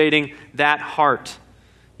motivating that heart.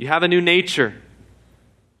 You have a new nature.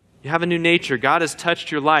 You have a new nature. God has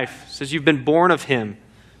touched your life. It says you've been born of him.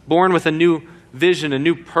 Born with a new vision, a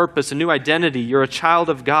new purpose, a new identity. You're a child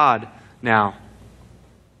of God now.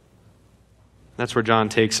 That's where John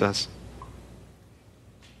takes us.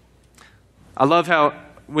 I love how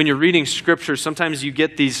when you're reading Scripture, sometimes you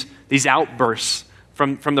get these outbursts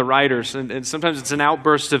from the writers. And sometimes it's an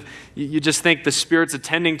outburst of, you just think the Spirit's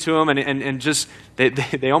attending to them and just,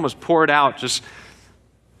 they almost pour it out, just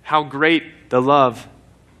how great the love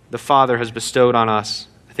the Father has bestowed on us,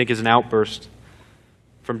 I think is an outburst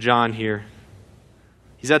from John here.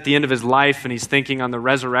 He's at the end of his life and he's thinking on the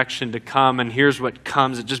resurrection to come, and here's what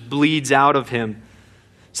comes. It just bleeds out of him.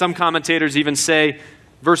 Some commentators even say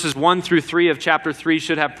verses 1 through 3 of chapter 3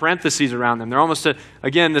 should have parentheses around them. They're almost,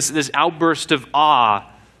 again, this outburst of awe.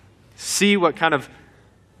 See what kind of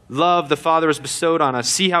love the Father has bestowed on us.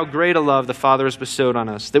 See how great a love the Father has bestowed on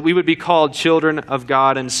us, that we would be called children of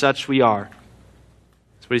God, and such we are.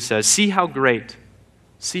 That's what he says. See how great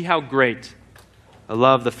a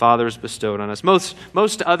love the Father has bestowed on us.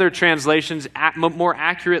 Most other translations more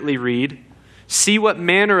accurately read, see what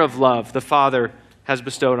manner of love the Father has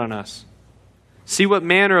bestowed on us. See what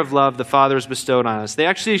manner of love the Father has bestowed on us. They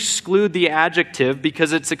actually exclude the adjective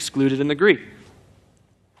because it's excluded in the Greek.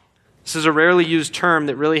 This is a rarely used term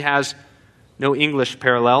that really has no English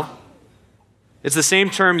parallel. It's the same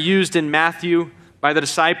term used in Matthew by the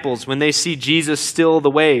disciples when they see Jesus still the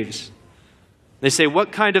waves. They say,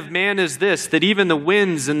 "What kind of man is this, that even the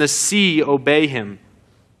winds and the sea obey him?"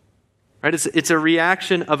 Right? It's a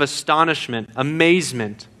reaction of astonishment,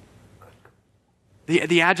 amazement.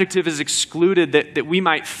 The adjective is excluded that we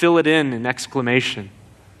might fill it in exclamation.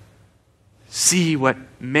 See what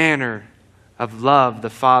manner of love the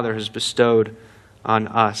Father has bestowed on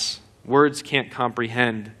us. Words can't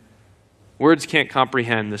comprehend. Words can't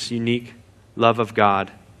comprehend this unique love of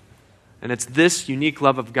God. And it's this unique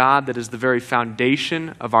love of God that is the very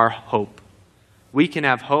foundation of our hope. We can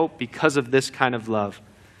have hope because of this kind of love.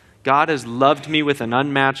 God has loved me with an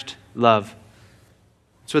unmatched love.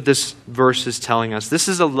 That's what this verse is telling us. This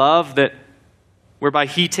is a love whereby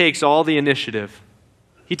He takes all the initiative.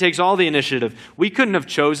 He takes all the initiative. We couldn't have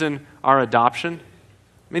chosen our adoption.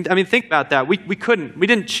 I mean, think about that. We couldn't. We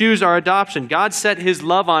didn't choose our adoption. God set His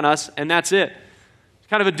love on us, and that's it. It's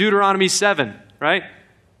kind of a Deuteronomy 7, right?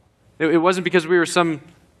 It wasn't because we were some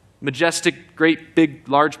majestic, great, big,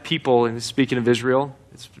 large people, and speaking of Israel.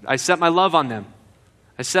 I set my love on them.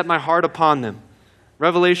 I set my heart upon them.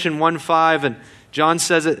 Revelation 1:5, and John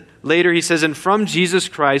says it later. He says, "And from Jesus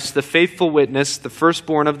Christ, the faithful witness, the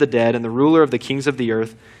firstborn of the dead, and the ruler of the kings of the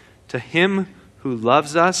earth, to Him who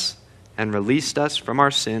loves us and released us from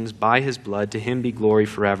our sins by His blood, to Him be glory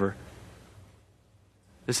forever."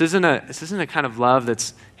 This isn't a kind of love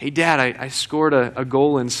that's, "Hey, Dad, I scored a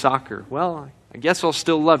goal in soccer. Well, I guess I'll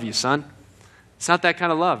still love you, son." It's not that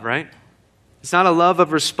kind of love, right? It's not a love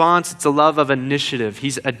of response. It's a love of initiative.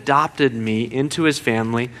 He's adopted me into His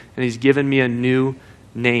family, and He's given me a new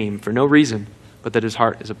name for no reason but that His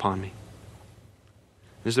heart is upon me.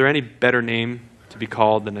 Is there any better name to be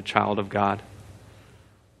called than a child of God?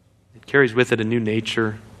 It carries with it a new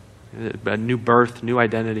nature, a new birth, new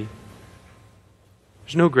identity.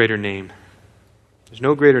 There's no greater name. There's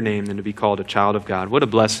no greater name than to be called a child of God. What a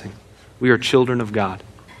blessing. We are children of God.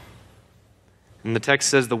 And the text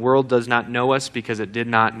says the world does not know us because it did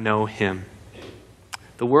not know Him.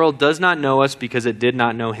 The world does not know us because it did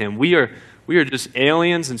not know Him. We are just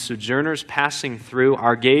aliens and sojourners passing through.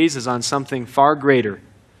 Our gaze is on something far greater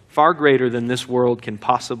than this world can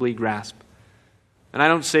possibly grasp. And I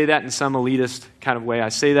don't say that in some elitist kind of way. I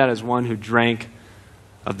say that as one who drank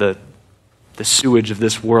of the sewage of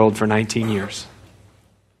this world for 19 years.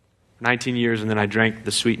 19 years, and then I drank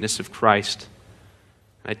the sweetness of Christ.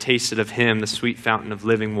 I tasted of Him, the sweet fountain of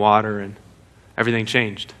living water, and everything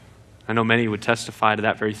changed. I know many would testify to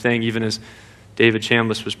that very thing, even as David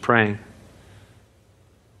Chambliss was praying.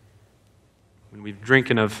 When we're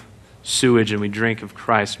drinking of sewage and we drink of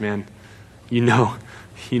Christ, man, you know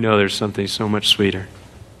there's something so much sweeter.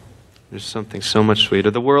 There's something so much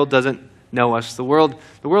sweeter. The world doesn't know us. The world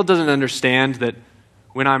doesn't understand that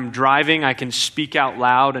when I'm driving, I can speak out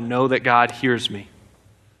loud and know that God hears me.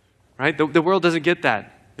 Right? The world doesn't get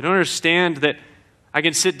that. They don't understand that I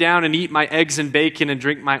can sit down and eat my eggs and bacon and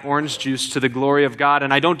drink my orange juice to the glory of God.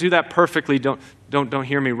 And I don't do that perfectly. Don't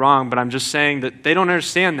hear me wrong, but I'm just saying that they don't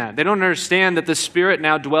understand that. They don't understand that the Spirit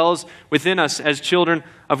now dwells within us as children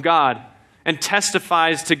of God and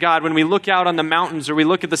testifies to God. When we look out on the mountains or we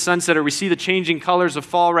look at the sunset or we see the changing colors of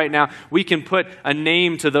fall right now, we can put a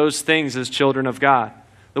name to those things as children of God.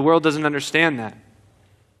 The world doesn't understand that.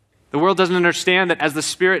 The world doesn't understand that as the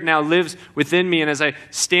Spirit now lives within me, and as I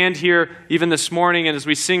stand here even this morning and as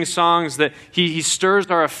we sing songs, that He stirs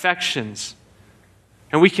our affections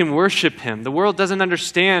and we can worship Him. The world doesn't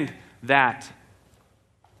understand that.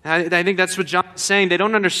 And I think that's what John is saying. They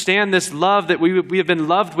don't understand this love that we have been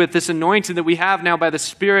loved with, this anointing that we have now by the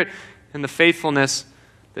Spirit and the faithfulness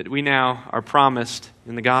that we now are promised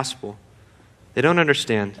in the gospel. They don't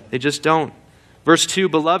understand. They just don't. Verse 2,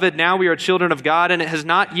 "Beloved, now we are children of God, and it has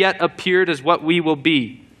not yet appeared as what we will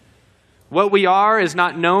be. What we are is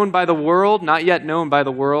not known by the world, not yet known by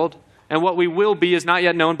the world, and what we will be is not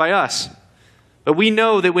yet known by us. But we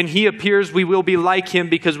know that when he appears, we will be like him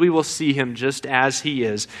because we will see him just as he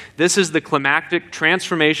is. This is the climactic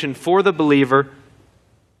transformation for the believer,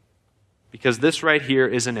 because this right here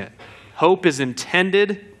isn't it. Hope is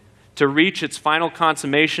intended to reach its final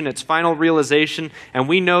consummation, its final realization, and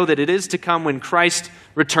we know that it is to come when Christ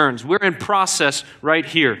returns. We're in process right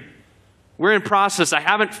here. We're in process. I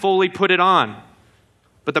haven't fully put it on.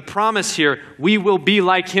 But the promise here, we will be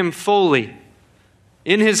like him fully.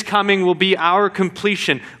 In his coming will be our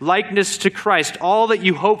completion, likeness to Christ. All that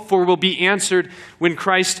you hope for will be answered when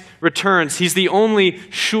Christ returns. He's the only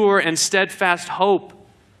sure and steadfast hope.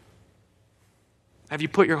 Have you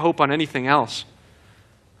put your hope on anything else?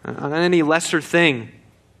 On any lesser thing?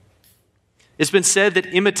 It's been said that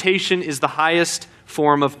imitation is the highest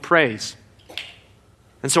form of praise.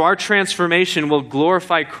 And so our transformation will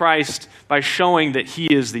glorify Christ by showing that he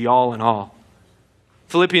is the all in all.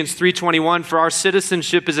 Philippians 3:21, for our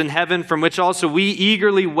citizenship is in heaven, from which also we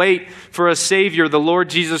eagerly wait for a Savior, the Lord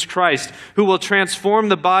Jesus Christ, who will transform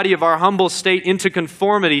the body of our humble state into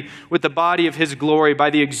conformity with the body of his glory by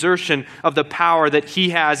the exertion of the power that he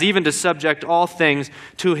has, even to subject all things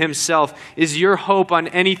to himself. Is your hope on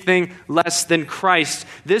anything less than Christ?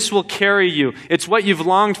 This will carry you. It's what you've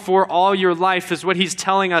longed for all your life, is what he's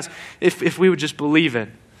telling us, if we would just believe it.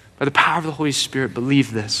 By the power of the Holy Spirit,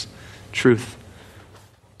 believe this truth.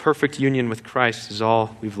 Perfect union with Christ is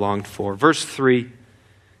all we've longed for. Verse 3,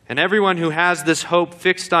 and everyone who has this hope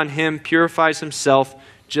fixed on him purifies himself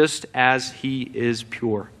just as he is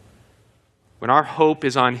pure. When our hope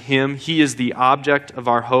is on him, he is the object of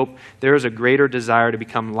our hope, there is a greater desire to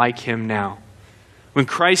become like him now. When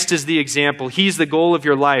Christ is the example, he's the goal of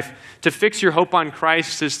your life. To fix your hope on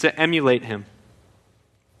Christ is to emulate him,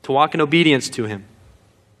 to walk in obedience to him.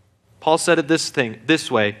 Paul said it this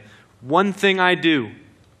way, one thing I do,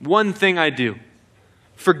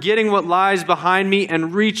 forgetting what lies behind me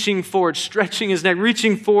and reaching forward, stretching his neck,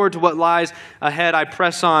 reaching forward to what lies ahead, I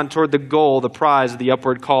press on toward the goal, the prize of the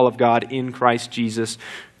upward call of God in Christ Jesus.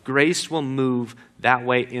 Grace will move that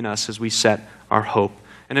way in us as we set our hope.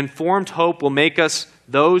 An informed hope will make us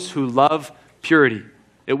those who love purity.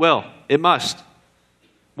 It will. It must.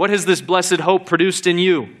 What has this blessed hope produced in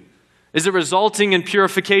you? Is it resulting in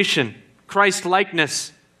purification,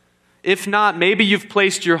 Christ-likeness? If not, maybe you've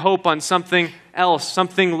placed your hope on something else,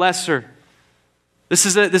 something lesser. This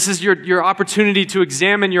is your opportunity to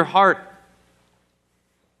examine your heart.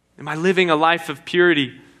 Am I living a life of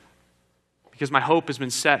purity? Because my hope has been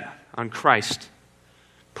set on Christ.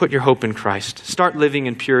 Put your hope in Christ. Start living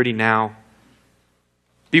in purity now.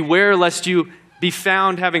 Beware lest you be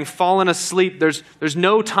found having fallen asleep. There's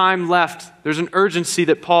no time left. There's an urgency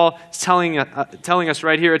that Paul is telling us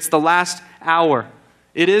right here. It's the last hour.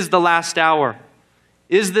 It is the last hour.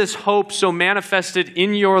 Is this hope so manifested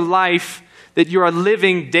in your life that you are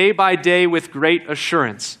living day by day with great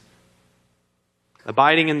assurance?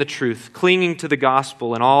 Abiding in the truth, clinging to the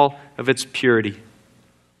gospel and all of its purity.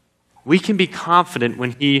 We can be confident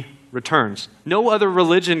when he returns. No other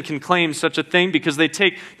religion can claim such a thing because they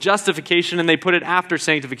take justification and they put it after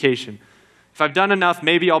sanctification. If I've done enough,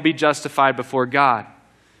 maybe I'll be justified before God.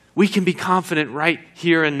 We can be confident right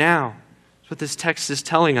here and now. That's what this text is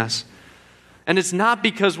telling us. And it's not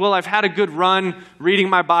because, well, I've had a good run reading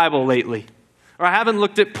my Bible lately, or I haven't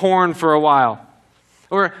looked at porn for a while,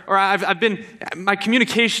 or my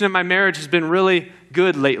communication in my marriage has been really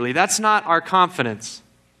good lately. That's not our confidence.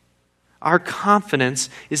 Our confidence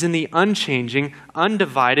is in the unchanging,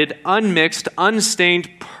 undivided, unmixed, unstained,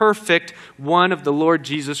 perfect one of the Lord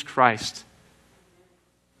Jesus Christ.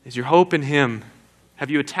 Is your hope in him?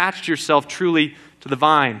 Have you attached yourself truly to the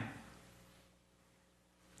vine?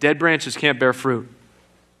 Dead branches can't bear fruit.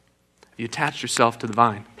 Have you attached yourself to the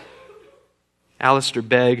vine? Alistair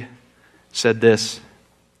Begg said this.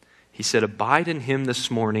 He said, abide in him this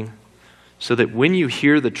morning, so that when you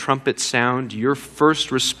hear the trumpet sound, your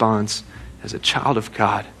first response as a child of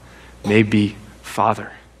God may be,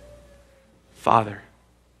 Father. Father.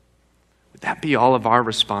 Would that be all of our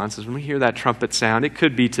responses when we hear that trumpet sound? It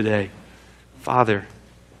could be today. Father.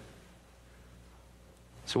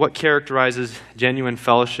 So what characterizes genuine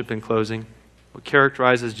fellowship in closing? What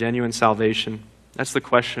characterizes genuine salvation? That's the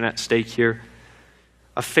question at stake here.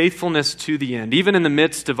 A faithfulness to the end, even in the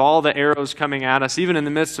midst of all the arrows coming at us, even in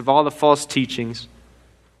the midst of all the false teachings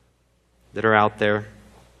that are out there.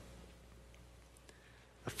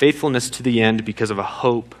 A faithfulness to the end because of a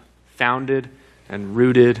hope founded and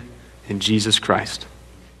rooted in Jesus Christ.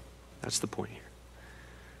 That's the point here.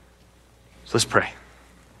 So let's pray.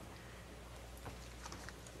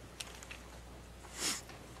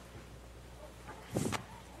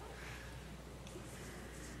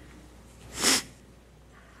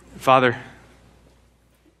 Father,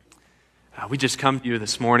 we just come to you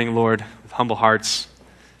this morning, Lord, with humble hearts.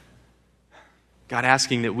 God,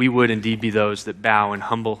 asking that we would indeed be those that bow in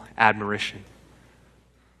humble admiration.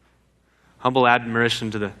 Humble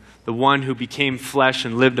admiration to the one who became flesh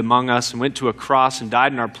and lived among us and went to a cross and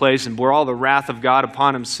died in our place and bore all the wrath of God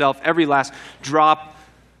upon himself, every last drop,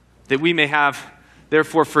 that we may have,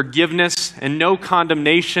 therefore, forgiveness and no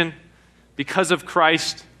condemnation because of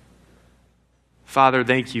Christ. Father,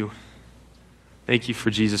 thank you. Thank you for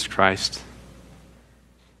Jesus Christ.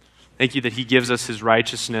 Thank you that he gives us his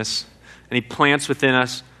righteousness and he plants within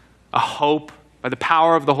us a hope by the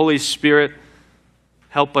power of the Holy Spirit.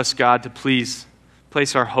 Help us, God, to please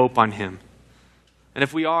place our hope on him. And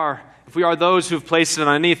if we are those who have placed it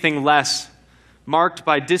on anything less, marked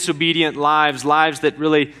by disobedient lives that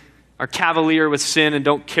really are cavalier with sin and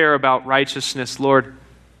don't care about righteousness, Lord,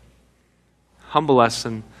 humble us,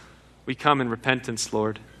 and we come in repentance,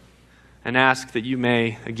 Lord, and ask that you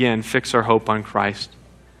may, again, fix our hope on Christ.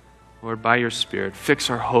 Lord, by your Spirit, fix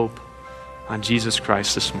our hope on Jesus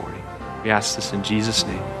Christ this morning. We ask this in Jesus'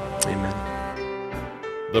 name. Amen.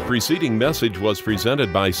 The preceding message was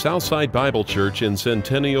presented by Southside Bible Church in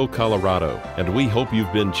Centennial, Colorado, and we hope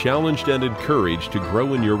you've been challenged and encouraged to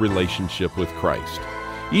grow in your relationship with Christ.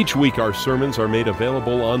 Each week our sermons are made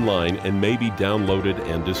available online and may be downloaded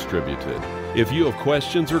and distributed. If you have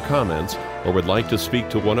questions or comments or would like to speak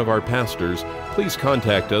to one of our pastors, please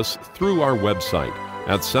contact us through our website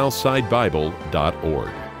at southsidebible.org.